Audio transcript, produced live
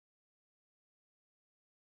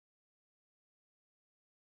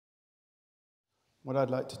What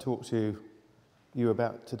I'd like to talk to you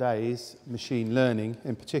about today is machine learning,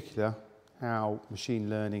 in particular, how machine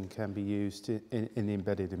learning can be used in the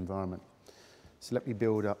embedded environment. So let me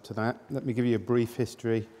build up to that. Let me give you a brief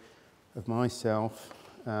history of myself.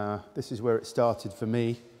 This is where it started for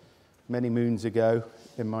me many moons ago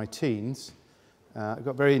in my teens. I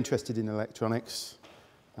got very interested in electronics.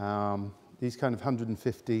 These kind of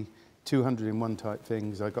 150, 200 in one type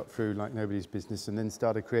things I got through like nobody's business, and then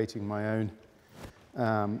started creating my own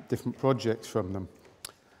different projects from them.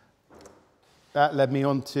 That led me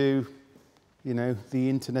on to, the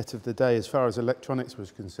internet of the day as far as electronics was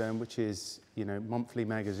concerned, which is, monthly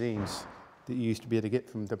magazines that you used to be able to get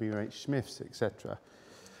from W.H. Smith's, etc.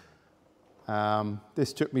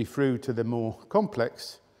 This took me through to the more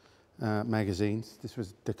complex magazines. This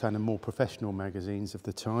was the kind of more professional magazines of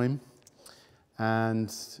the time. And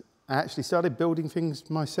I actually started building things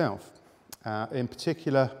myself. In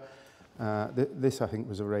particular, this I think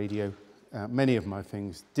was a radio. Many of my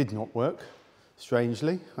things did not work,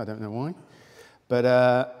 strangely. I don't know why.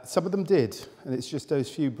 But some of them did. And it's just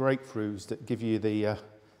those few breakthroughs that give you the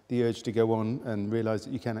urge to go on and realize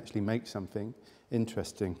that you can actually make something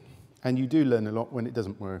interesting. And you do learn a lot when it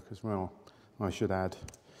doesn't work as well, I should add.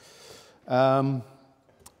 And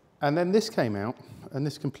then this came out, and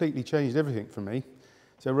this completely changed everything for me.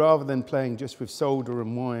 So rather than playing just with solder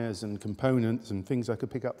and wires and components and things I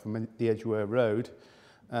could pick up from the Edgware Road,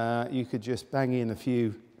 you could just bang in a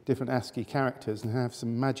few different ASCII characters and have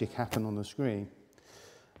some magic happen on the screen.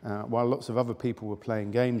 While lots of other people were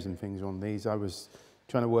playing games and things on these, I was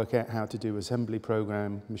trying to work out how to do assembly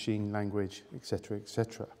program, machine language, etc.,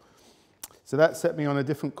 etc. So that set me on a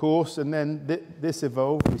different course, and then this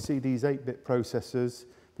evolved. We see these 8-bit processors,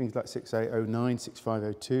 things like 6809,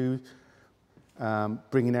 6502,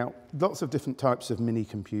 bringing out lots of different types of mini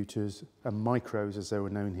computers and micros, as they were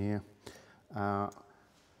known here,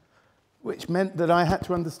 which meant that I had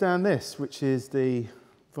to understand this, which is the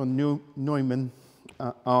von Neumann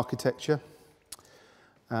architecture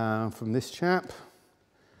from this chap.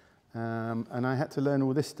 And I had to learn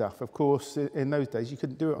all this stuff. Of course, in those days, you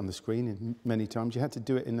couldn't do it on the screen many times. You had to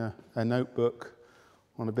do it in a notebook,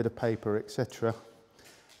 on a bit of paper, etc.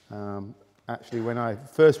 Actually, when I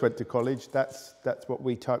first went to college, that's what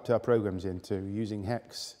we typed our programs into, using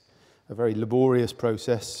hex, a very laborious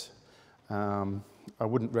process. I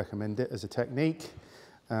wouldn't recommend it as a technique,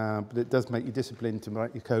 but it does make you disciplined to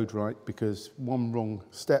write your code right, because one wrong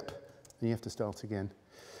step and you have to start again.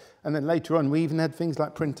 And then later on, we even had things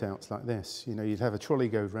like printouts like this. You'd have a trolley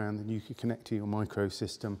go round and you could connect to your micro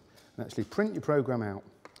system and actually print your program out.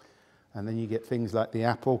 And then you get things like the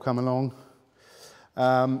Apple come along.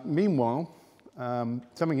 Meanwhile,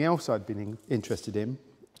 something else I'd been interested in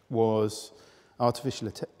was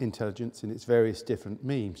artificial intelligence in its various different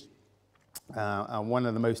means. And one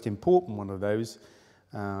of the most important one of those,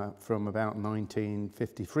 from about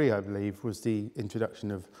 1953, I believe, was the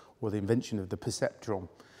introduction of, or the invention of the perceptron.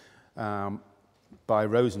 By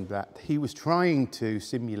Rosenblatt. He was trying to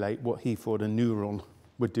simulate what he thought a neuron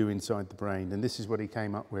would do inside the brain, and this is what he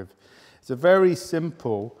came up with. It's a very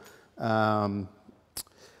simple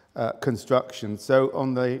construction. So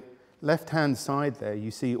on the left-hand side there, you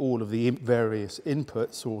see all of the various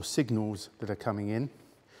inputs or signals that are coming in.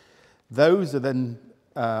 Those are then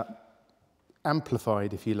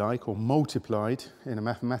amplified, if you like, or multiplied in a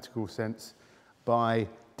mathematical sense by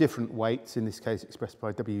different weights, in this case expressed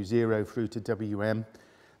by W0 through to Wm.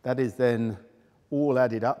 That is then all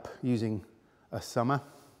added up using a summer.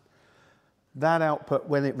 That output,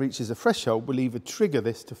 when it reaches a threshold, will either trigger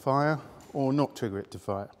this to fire or not trigger it to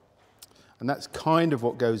fire. And that's kind of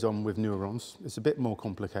what goes on with neurons. It's a bit more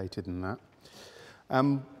complicated than that.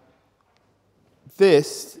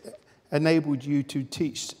 This enabled you to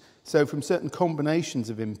teach. So from certain combinations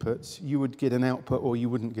of inputs, you would get an output or you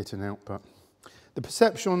wouldn't get an output. The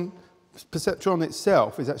perceptron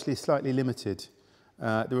itself is actually slightly limited.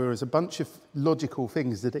 There is a bunch of logical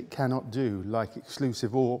things that it cannot do, like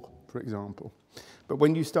exclusive OR, for example. But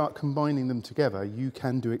when you start combining them together, you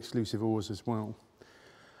can do exclusive ORs as well.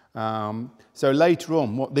 So later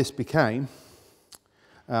on, what this became,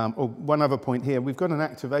 or one other point here, we've got an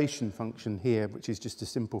activation function here, which is just a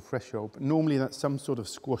simple threshold, but normally that's some sort of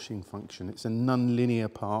squashing function. It's a non-linear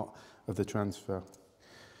part of the transfer.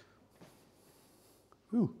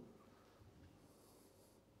 Ooh.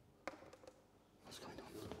 What's going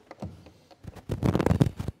on?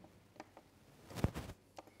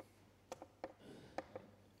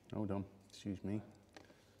 Hold on, excuse me.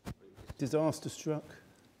 Disaster struck.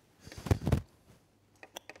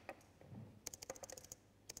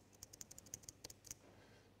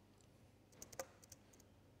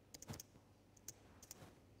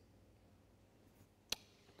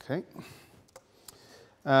 Okay.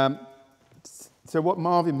 So what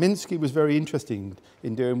Marvin Minsky was very interested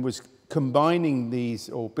in doing was combining these,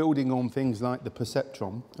 or building on things like the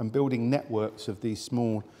perceptron and building networks of these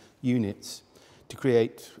small units to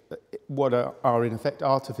create what are in effect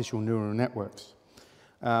artificial neural networks.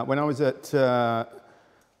 When I was at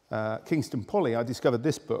Kingston Poly, I discovered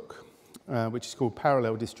this book, which is called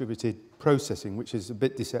Parallel Distributed Processing, which is a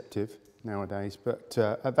bit deceptive nowadays, but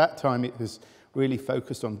at that time it was really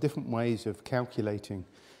focused on different ways of calculating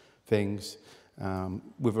things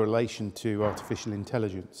with relation to artificial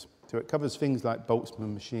intelligence. So it covers things like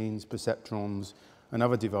Boltzmann machines, perceptrons, and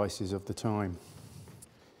other devices of the time.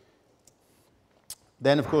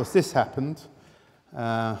 Then, of course, this happened,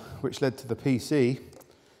 which led to the PC.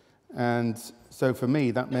 And so for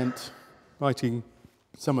me, that meant writing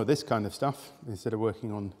some of this kind of stuff instead of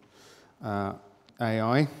working on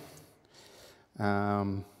AI.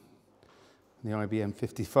 The IBM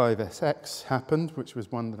 55SX happened, which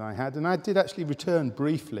was one that I had. And I did actually return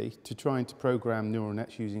briefly to trying to program neural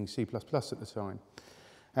nets using C++ at the time.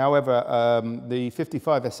 However, the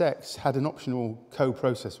 55SX had an optional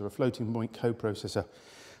coprocessor, a floating point coprocessor.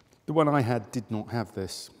 The one I had did not have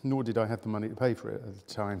this, nor did I have the money to pay for it at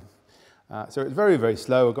the time. So it was very, very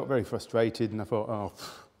slow. I got very frustrated, and I thought, oh,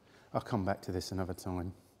 I'll come back to this another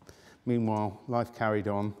time. Meanwhile, life carried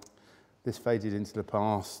on. This faded into the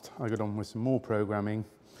past. I got on with some more programming.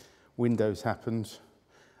 Windows happened.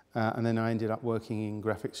 And then I ended up working in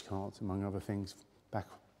graphics cards, among other things, back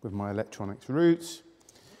with my electronics roots.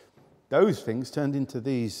 Those things turned into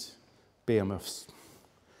these behemoths.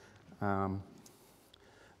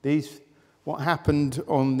 What happened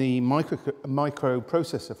on the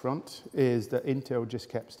microprocessor front is that Intel just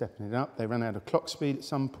kept stepping it up. They ran out of clock speed at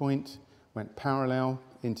some point, went parallel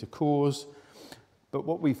into cores. But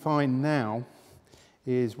what we find now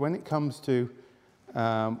is when it comes to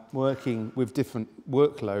working with different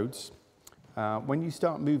workloads, when you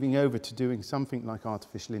start moving over to doing something like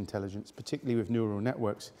artificial intelligence, particularly with neural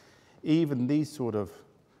networks, even these sort of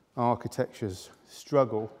architectures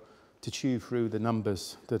struggle to chew through the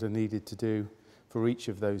numbers that are needed to do for each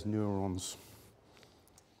of those neurons.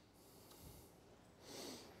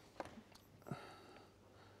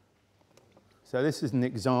 So this is an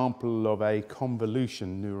example of a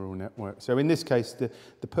convolution neural network. So in this case,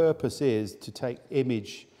 the purpose is to take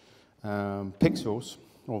image pixels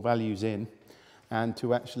or values in and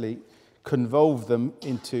to actually convolve them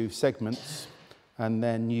into segments and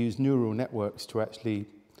then use neural networks to actually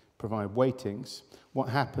provide weightings. What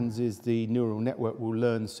happens is the neural network will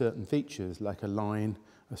learn certain features like a line,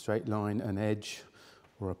 a straight line, an edge,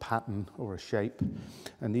 or a pattern or a shape,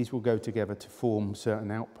 and these will go together to form certain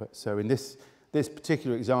outputs. So in this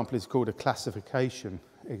particular example is called a classification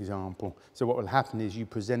example. So what will happen is you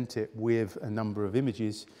present it with a number of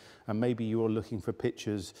images, and maybe you're looking for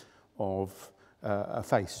pictures of a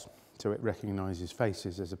face. So it recognizes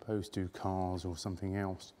faces as opposed to cars or something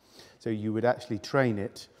else. So you would actually train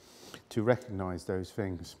it to recognize those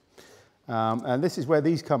things. And this is where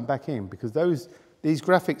these come back in, because these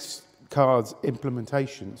graphics cards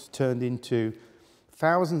implementations turned into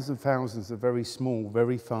thousands and thousands of very small,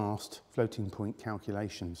 very fast floating point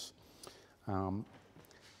calculations.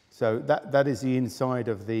 So that is the inside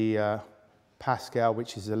of the Pascal,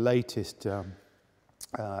 which is the latest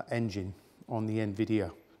engine on the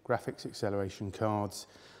NVIDIA graphics acceleration cards,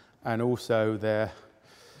 and also their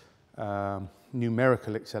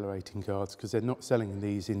numerical accelerating cards, because they're not selling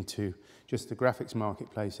these into just the graphics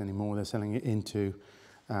marketplace anymore. They're selling it into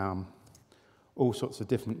all sorts of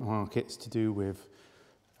different markets to do with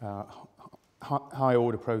high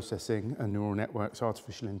order processing and neural networks,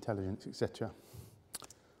 artificial intelligence, etc.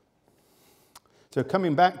 So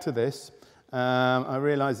coming back to this, I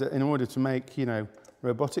realized that in order to make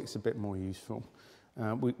robotics a bit more useful,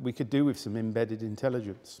 we could do with some embedded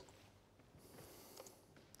intelligence.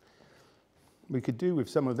 We could do with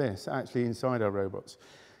some of this actually inside our robots.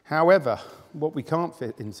 However, what we can't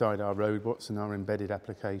fit inside our robots and our embedded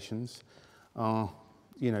applications are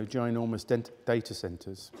ginormous data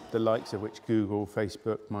centers, the likes of which Google,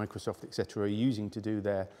 Facebook, Microsoft, etc. are using to do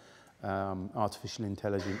their artificial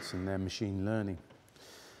intelligence and their machine learning.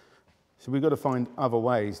 So we've got to find other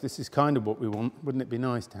ways. This is kind of what we want. Wouldn't it be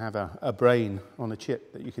nice to have a brain on a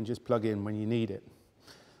chip that you can just plug in when you need it?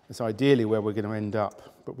 That's ideally where we're going to end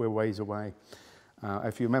up, but we're ways away.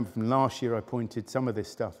 If you remember from last year, I pointed some of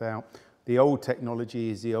this stuff out. The old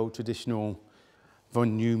technology is the old traditional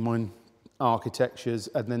von Neumann architectures,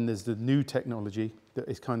 and then there's the new technology that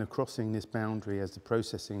is kind of crossing this boundary as the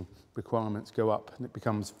processing requirements go up, and it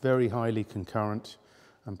becomes very highly concurrent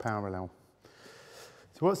and parallel.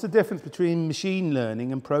 So So what's the difference between machine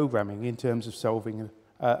learning and programming in terms of solving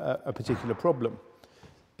a particular problem?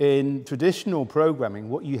 In traditional programming,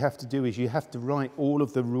 what you have to do is you have to write all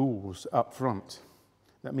of the rules up front.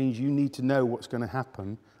 That means you need to know what's going to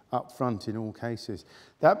happen up front in all cases.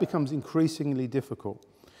 That becomes increasingly difficult.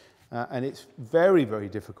 And it's very, very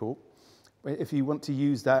difficult if you want to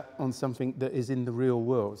use that on something that is in the real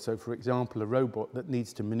world. So, for example, a robot that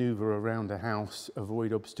needs to maneuver around a house,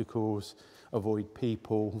 avoid obstacles, avoid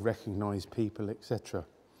people, recognize people, etc.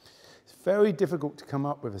 It's very difficult to come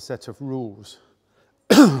up with a set of rules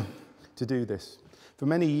to do this. For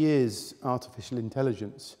many years, artificial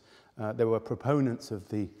intelligence, there were proponents of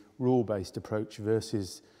the rule-based approach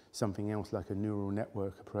versus something else like a neural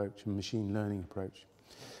network approach and machine learning approach.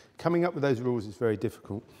 Coming up with those rules is very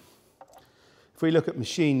difficult. If we look at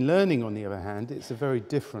machine learning, on the other hand, it's a very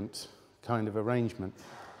different kind of arrangement.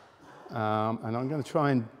 And I'm going to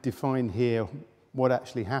try and define here what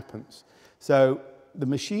actually happens. So the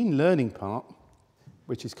machine learning part,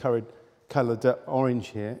 which is coloured orange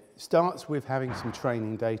here, starts with having some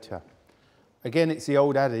training data. Again, it's the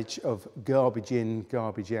old adage of garbage in,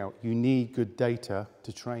 garbage out. You need good data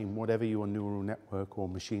to train whatever your neural network or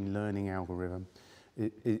machine learning algorithm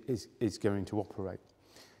is going to operate.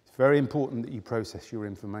 It's very important that you process your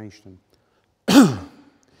information.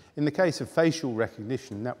 In the case of facial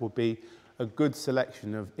recognition, that will be a good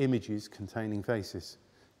selection of images containing faces,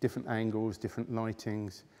 different angles, different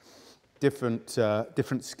lightings,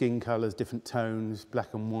 different skin colours, different tones,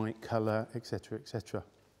 black and white colour, etc., etc.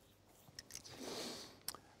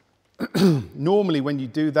 Normally, when you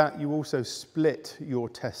do that, you also split your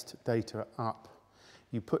test data up.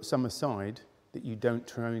 You put some aside that you don't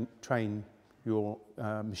train your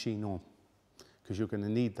machine on, because you're going to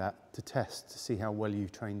need that to test to see how well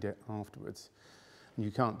you've trained it afterwards. And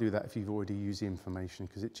you can't do that if you've already used the information,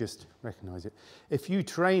 because it just recognises it. If you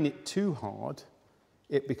train it too hard,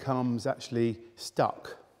 it becomes actually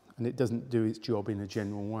stuck, and it doesn't do its job in a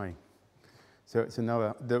general way. So it's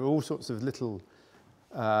another, there are all sorts of little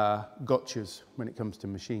gotchas when it comes to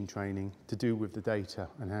machine training to do with the data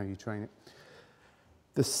and how you train it.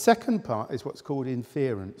 The second part is what's called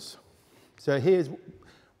inference. So here's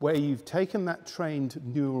where you've taken that trained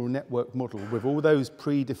neural network model with all those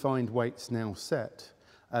predefined weights now set,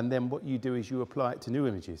 and then what you do is you apply it to new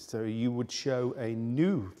images. So you would show a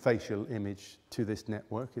new facial image to this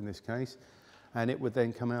network, in this case, and it would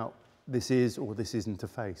then come out, this is or this isn't a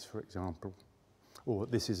face, for example. Or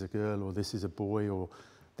this is a girl, or this is a boy, or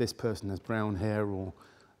this person has brown hair or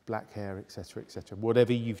black hair, etc., etc.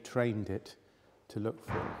 Whatever you've trained it to look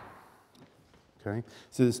for. Okay?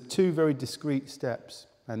 So there's two very discrete steps,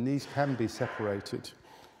 and these can be separated.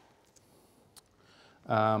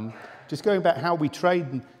 Just going back, how we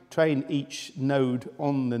train each node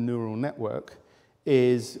on the neural network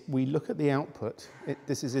is we look at the output.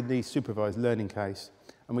 This is in the supervised learning case,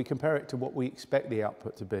 and we compare it to what we expect the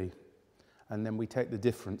output to be. And then we take the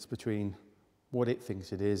difference between what it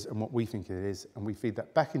thinks it is and what we think it is, and we feed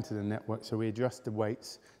that back into the network, so we adjust the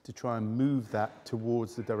weights to try and move that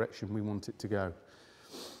towards the direction we want it to go.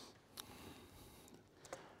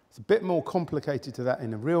 It's a bit more complicated to that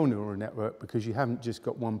in a real neural network, because you haven't just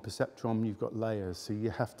got one perceptron, you've got layers, so you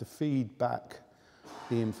have to feed back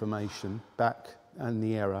the information, back and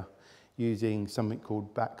the error, using something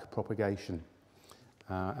called back propagation.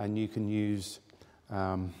 And you can use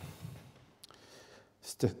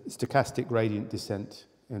stochastic gradient descent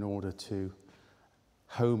in order to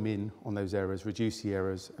home in on those errors, reduce the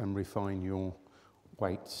errors, and refine your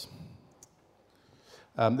weights.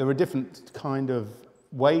 There are different kind of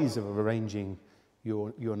ways of arranging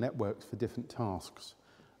your networks for different tasks.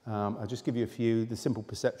 I'll just give you a few. The simple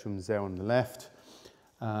perceptrons there on the left,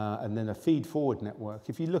 and then a feed-forward network.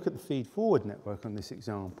 If you look at the feed-forward network on this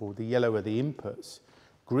example, the yellow are the inputs,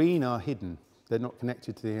 green are hidden. They're not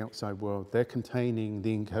connected to the outside world. They're containing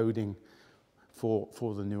the encoding for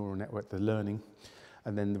the neural network, the learning.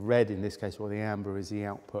 And then the red, in this case, or the amber, is the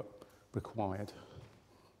output required.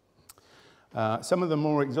 Some of the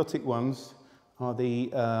more exotic ones are the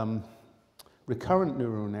recurrent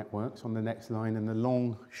neural networks on the next line, and the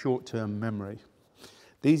long short-term memory.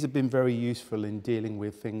 These have been very useful in dealing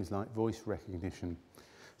with things like voice recognition.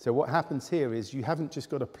 So what happens here is you haven't just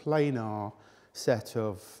got a planar set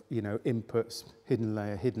of, inputs, hidden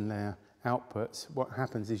layer, outputs. What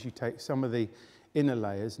happens is you take some of the inner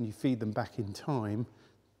layers and you feed them back in time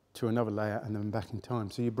to another layer and then back in time.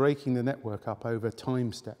 So you're breaking the network up over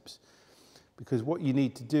time steps. Because what you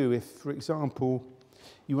need to do, if, for example,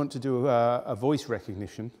 you want to do a voice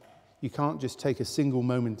recognition, you can't just take a single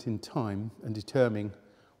moment in time and determine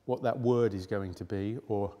what that word is going to be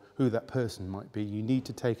or who that person might be, you need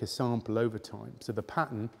to take a sample over time. So the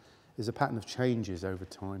pattern is a pattern of changes over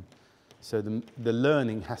time. So the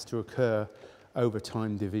learning has to occur over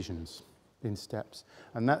time divisions in steps.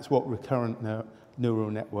 And that's what recurrent neural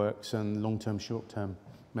networks and long-term, short-term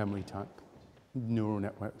memory type neural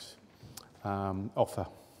networks offer.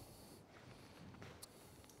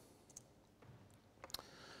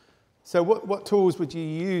 So what tools would you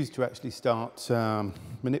use to actually start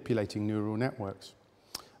manipulating neural networks?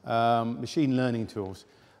 Machine learning tools.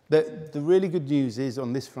 The really good news is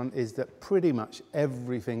on this front is that pretty much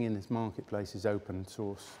everything in this marketplace is open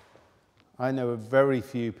source. I know of very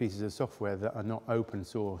few pieces of software that are not open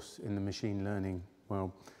source in the machine learning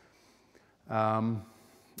world.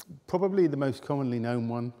 Probably the most commonly known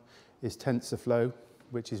one is TensorFlow,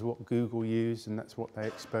 which is what Google use, and that's what they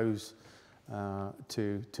expose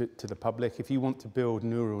to the public. If you want to build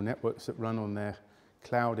neural networks that run on their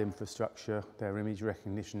cloud infrastructure, their image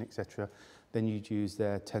recognition, etc., then you'd use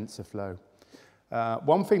their TensorFlow.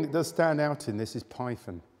 One thing that does stand out in this is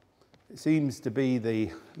Python. It seems to be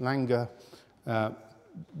the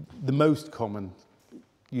most common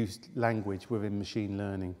used language within machine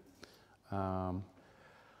learning.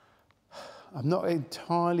 I'm not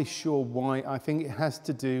entirely sure why. I think it has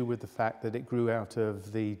to do with the fact that it grew out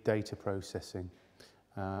of the data processing.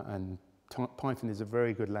 And Python is a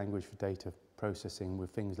very good language for data processing with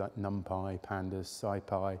things like NumPy, Pandas,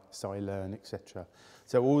 SciPy, Scilern, etc.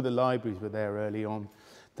 So all the libraries were there early on.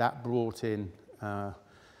 That brought in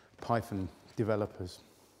Python developers.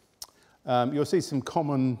 You'll see some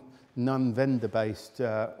common non-vendor-based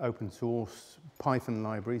open source Python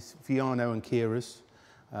libraries. Viano and Keras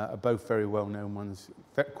are both very well-known ones.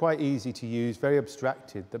 Quite easy to use, very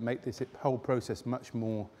abstracted, that make this whole process much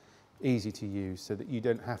more easy to use so that you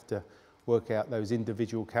don't have to work out those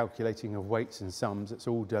individual calculating of weights and sums. It's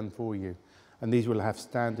all done for you. And these will have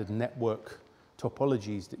standard network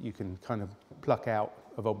topologies that you can kind of pluck out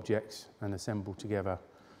of objects and assemble together.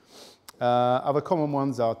 Other common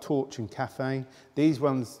ones are Torch and Caffe. These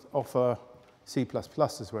ones offer C++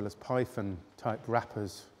 as well as Python type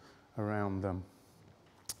wrappers around them.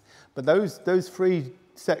 But those three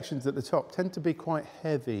sections at the top tend to be quite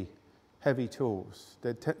heavy tools.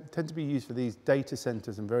 They tend to be used for these data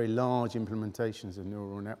centers and very large implementations of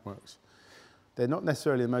neural networks. They're not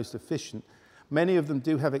necessarily the most efficient. Many of them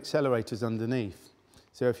do have accelerators underneath.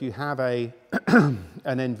 So if you have an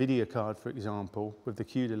NVIDIA card, for example, with the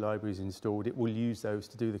CUDA libraries installed, it will use those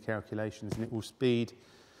to do the calculations, and it will speed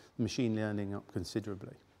the machine learning up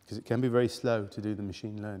considerably, because it can be very slow to do the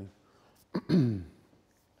machine learning.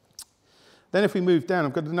 Then if we move down,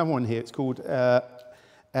 I've got another one here. It's called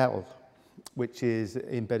L, which is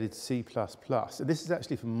embedded C++. And this is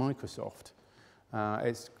actually from Microsoft.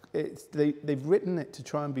 They've written it to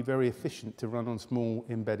try and be very efficient to run on small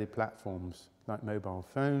embedded platforms like mobile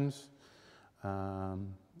phones,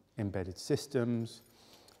 embedded systems,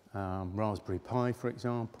 Raspberry Pi, for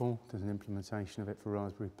example. There's an implementation of it for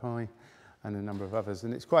Raspberry Pi and a number of others.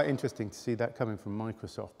 And it's quite interesting to see that coming from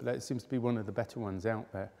Microsoft, but that seems to be one of the better ones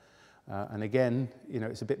out there. And again,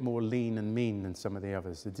 it's a bit more lean and mean than some of the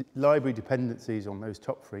others. The library dependencies on those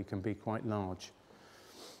top three can be quite large.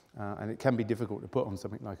 And it can be difficult to put on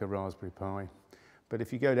something like a Raspberry Pi. But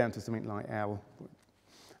if you go down to something like L,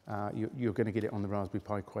 you're going to get it on the Raspberry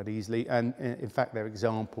Pi quite easily. And in fact, their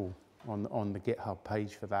example on the GitHub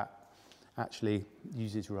page for that actually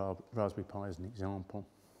uses Raspberry Pi as an example.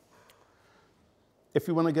 If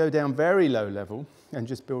you want to go down very low level and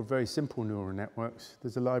just build very simple neural networks,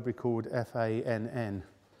 there's a library called FANN.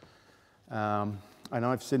 And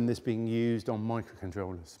I've seen this being used on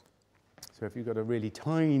microcontrollers. So if you've got a really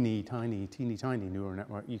teeny neural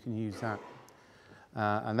network, you can use that.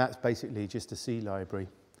 And that's basically just a C library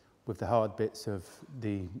with the hard bits of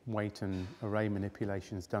the weight and array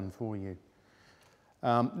manipulations done for you.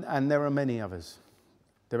 And there are many others.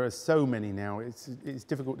 There are so many now, it's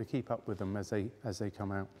difficult to keep up with them as they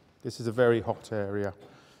come out. This is a very hot area.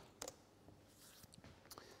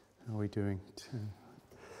 How are we doing?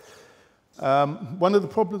 One of the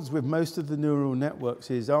problems with most of the neural networks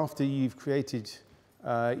is after you've created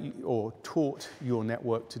or taught your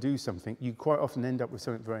network to do something, you quite often end up with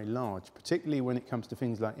something very large, particularly when it comes to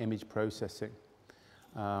things like image processing.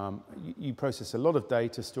 You process a lot of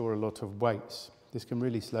data, store a lot of weights. This can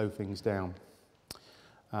really slow things down.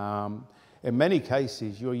 In many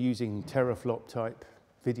cases, you're using teraflop type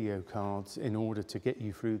video cards in order to get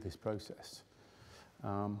you through this process.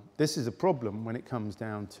 This is a problem when it comes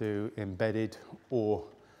down to embedded, or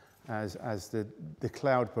as the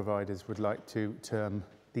cloud providers would like to term,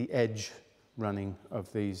 the edge running of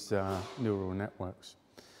these neural networks.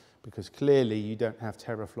 because clearly you don't have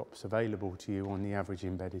teraflops available to you on the average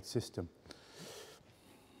embedded system.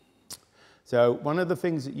 So one of the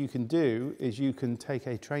things that you can do is you can take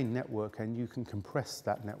a trained network and you can compress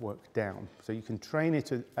that network down. So you can train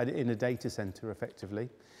it in a data center effectively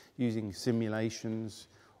using simulations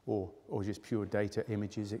or just pure data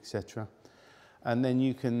images, etc. And then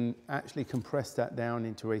you can actually compress that down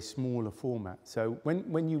into a smaller format. So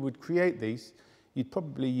when you would create these, you'd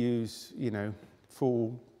probably use,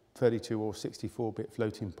 full 32 or 64-bit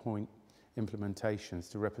floating point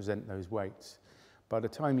implementations to represent those weights. By the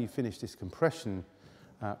time you finish this compression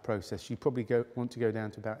process, you probably want to go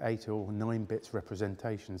down to about 8 or 9 bits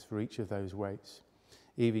representations for each of those weights,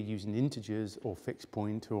 either using integers or fixed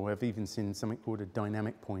point, or I've even seen something called a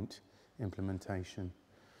dynamic point implementation.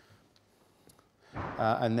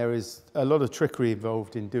 And there is a lot of trickery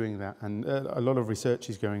involved in doing that, and a lot of research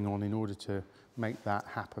is going on in order to make that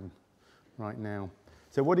happen right now.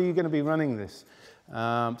 So what are you going to be running this?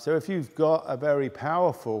 So if you've got a very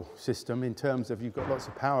powerful system in terms of you've got lots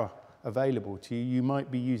of power available to you, you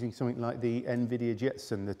might be using something like the NVIDIA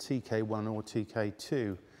Jetson, the TK1 or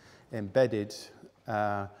TK2 embedded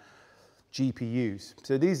GPUs.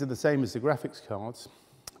 So these are the same as the graphics cards,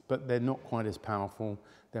 but they're not quite as powerful.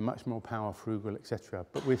 They're much more power frugal, etc.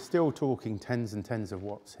 But we're still talking tens and tens of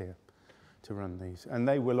watts here to run these. And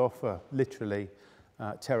they will offer literally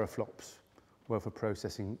teraflops worth of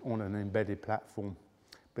processing on an embedded platform.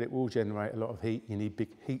 But it will generate a lot of heat. You need big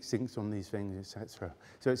heat sinks on these things, etc.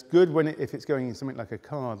 So it's good if it's going in something like a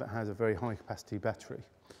car that has a very high capacity battery.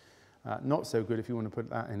 Not so good if you want to put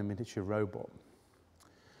that in a miniature robot.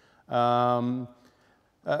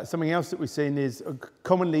 Something else that we've seen is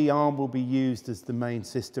commonly ARM will be used as the main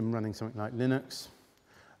system running something like Linux.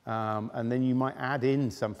 And then you might add in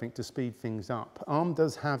something to speed things up. ARM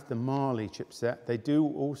does have the Mali chipset. They do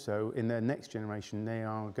also, in their next generation, they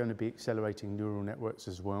are going to be accelerating neural networks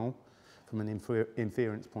as well from an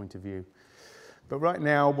inference point of view. But right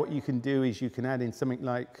now, what you can do is you can add in something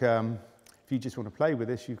like, if you just want to play with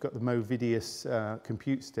this, you've got the Movidius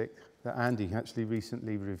compute stick that Andy actually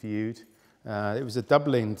recently reviewed. It was a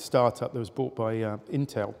Dublin startup that was bought by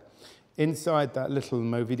Intel. Inside that little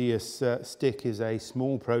Movidius stick is a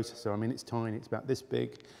small processor. I mean, it's tiny, it's about this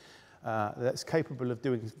big. That's capable of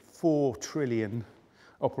doing 4 trillion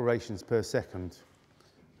operations per second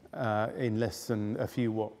in less than a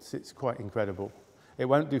few watts. It's quite incredible. It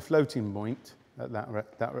won't do floating point at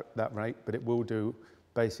that rate, but it will do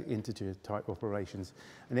basic integer type operations.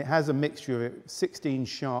 And it has a mixture of 16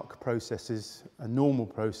 SHARC processors, a normal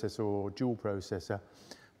processor or dual processor,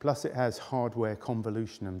 plus it has hardware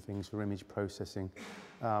convolution and things for image processing.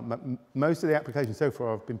 Most of the applications so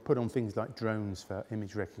far have been put on things like drones for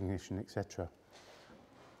image recognition, etc.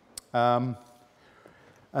 And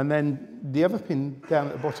then the other pin down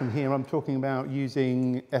at the bottom here, I'm talking about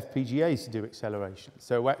using FPGAs to do acceleration.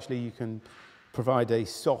 So actually you can provide a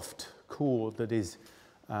soft core that is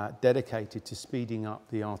dedicated to speeding up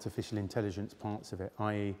the artificial intelligence parts of it,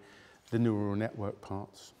 i.e. the neural network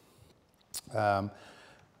parts.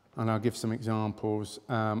 And I'll give some examples.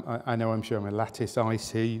 I know I'm showing a lattice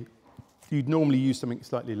ice here. You'd normally use something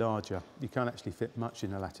slightly larger. You can't actually fit much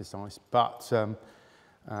in a lattice ice, but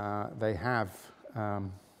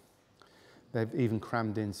they've even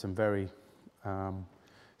crammed in some very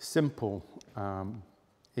simple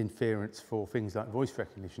inference for things like voice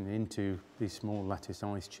recognition into these small lattice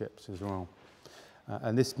ice chips as well.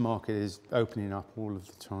 And this market is opening up all of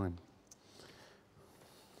the time.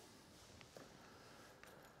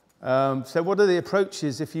 So what are the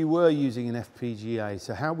approaches if you were using an FPGA?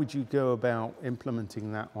 So how would you go about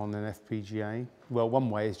implementing that on an FPGA? Well, one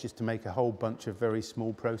way is just to make a whole bunch of very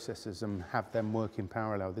small processors and have them work in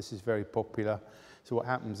parallel. This is very popular. So what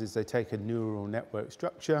happens is they take a neural network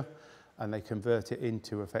structure and they convert it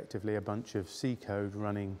into effectively a bunch of C code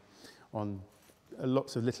running on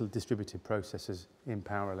lots of little distributed processors in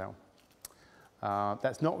parallel.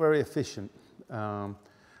 That's not very efficient.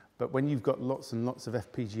 But when you've got lots and lots of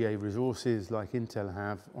FPGA resources like Intel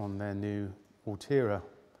have on their new Altera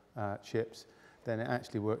chips, then it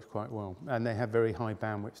actually works quite well. And they have very high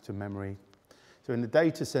bandwidth to memory. So in the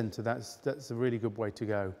data center, that's a really good way to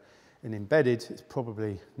go. In embedded, it's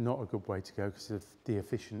probably not a good way to go because of the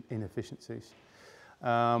inefficiencies.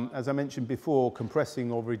 As I mentioned before,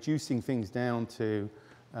 compressing or reducing things down to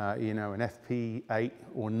an FP8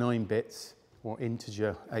 or 9 bits or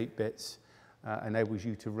integer 8 bits enables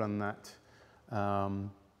you to run that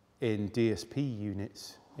in DSP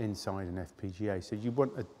units inside an FPGA. So you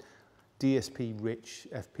want a DSP-rich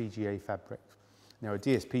FPGA fabric. Now, a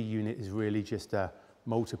DSP unit is really just a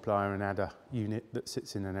multiplier and adder unit that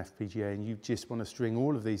sits in an FPGA, and you just want to string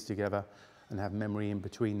all of these together and have memory in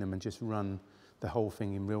between them and just run the whole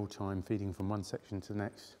thing in real time, feeding from one section to the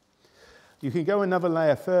next. You can go another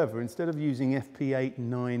layer further. Instead of using FP8,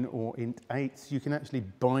 9 or int8s, you can actually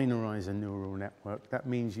binarize a neural network. That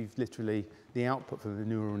means you've literally, the output for the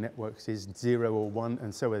neural networks is 0 or 1,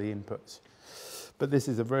 and so are the inputs. But this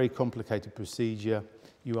is a very complicated procedure.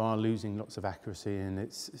 You are losing lots of accuracy, and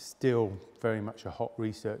it's still very much a hot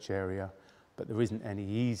research area, but there isn't any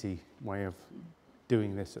easy way of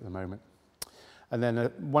doing this at the moment. And then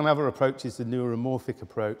one other approach is the neuromorphic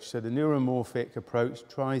approach. So the neuromorphic approach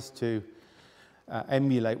tries to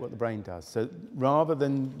emulate what the brain does. So rather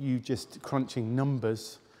than you just crunching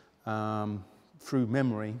numbers through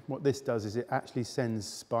memory, what this does is it actually sends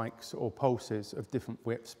spikes or pulses of different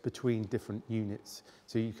widths between different units.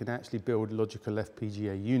 So you can actually build logical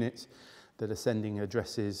FPGA units that are sending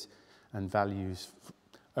addresses and values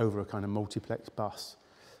over a kind of multiplex bus.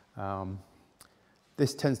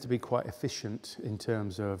 This tends to be quite efficient in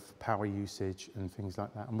terms of power usage and things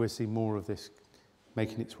like that. And we'll see more of this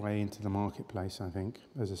making its way into the marketplace, I think,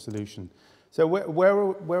 as a solution. So where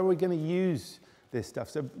are we going to use this stuff?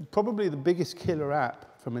 So probably the biggest killer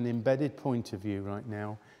app from an embedded point of view right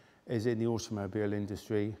now is in the automobile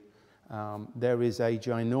industry. There is a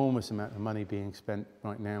ginormous amount of money being spent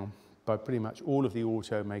right now by pretty much all of the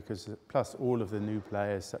automakers, plus all of the new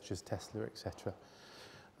players such as Tesla, etc.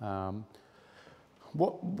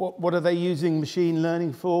 What are they using machine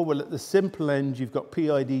learning for? Well, at the simple end, you've got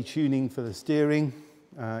PID tuning for the steering.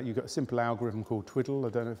 You've got a simple algorithm called Twiddle. I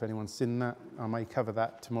don't know if anyone's seen that. I may cover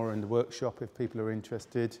that tomorrow in the workshop if people are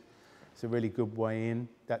interested. It's a really good way in.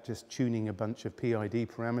 That's just tuning a bunch of PID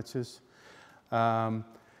parameters.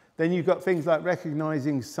 Then you've got things like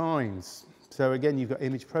recognizing signs. So again, you've got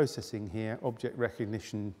image processing here, object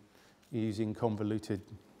recognition using convolution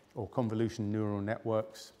neural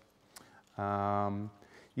networks.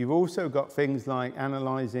 You've also got things like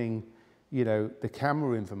analyzing, the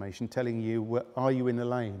camera information, telling you, are you in the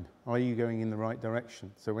lane? Are you going in the right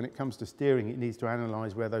direction? So when it comes to steering, it needs to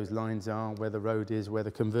analyze where those lines are, where the road is, where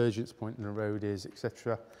the convergence point in the road is,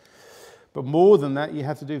 etc. But more than that, you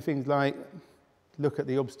have to do things like look at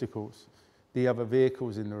the obstacles, the other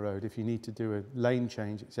vehicles in the road, if you need to do a lane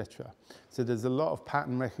change, etc. So there's a lot of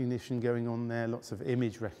pattern recognition going on there, lots of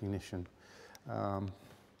image recognition.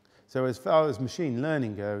 So as far as machine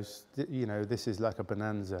learning goes, this is like a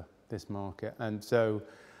bonanza, this market. And so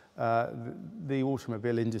the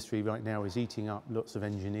automobile industry right now is eating up lots of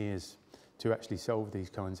engineers to actually solve these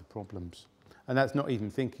kinds of problems. And that's not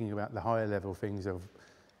even thinking about the higher level things of,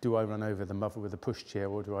 do I run over the mother with a pushchair,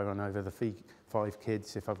 or do I run over the 5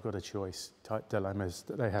 kids if I've got a choice, type dilemmas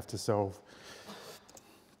that they have to solve.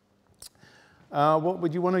 What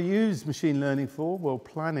would you want to use machine learning for? Well,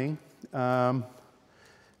 planning.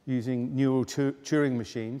 Using neural Turing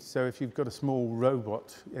machines. So if you've got a small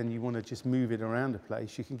robot and you want to just move it around a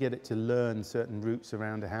place, you can get it to learn certain routes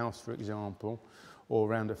around a house, for example, or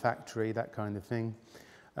around a factory, that kind of thing.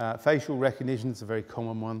 Facial recognition is a very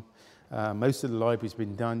common one. Most of the library's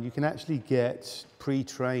been done. You can actually get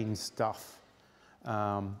pre-trained stuff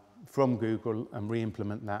from Google and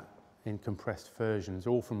re-implement that in compressed versions,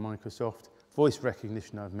 all from Microsoft. Voice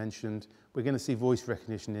recognition I've mentioned. We're going to see voice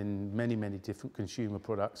recognition in many, many different consumer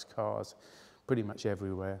products, cars, pretty much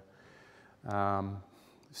everywhere.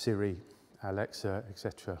 Siri, Alexa,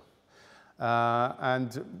 etc.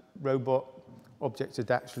 And robot object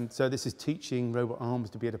adaptation. So this is teaching robot arms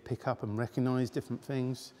to be able to pick up and recognize different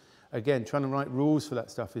things. Again, trying to write rules for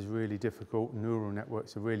that stuff is really difficult. Neural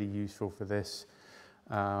networks are really useful for this.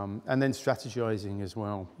 And then strategizing as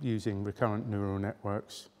well, using recurrent neural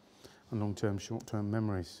networks and long-term, short-term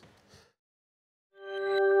memories.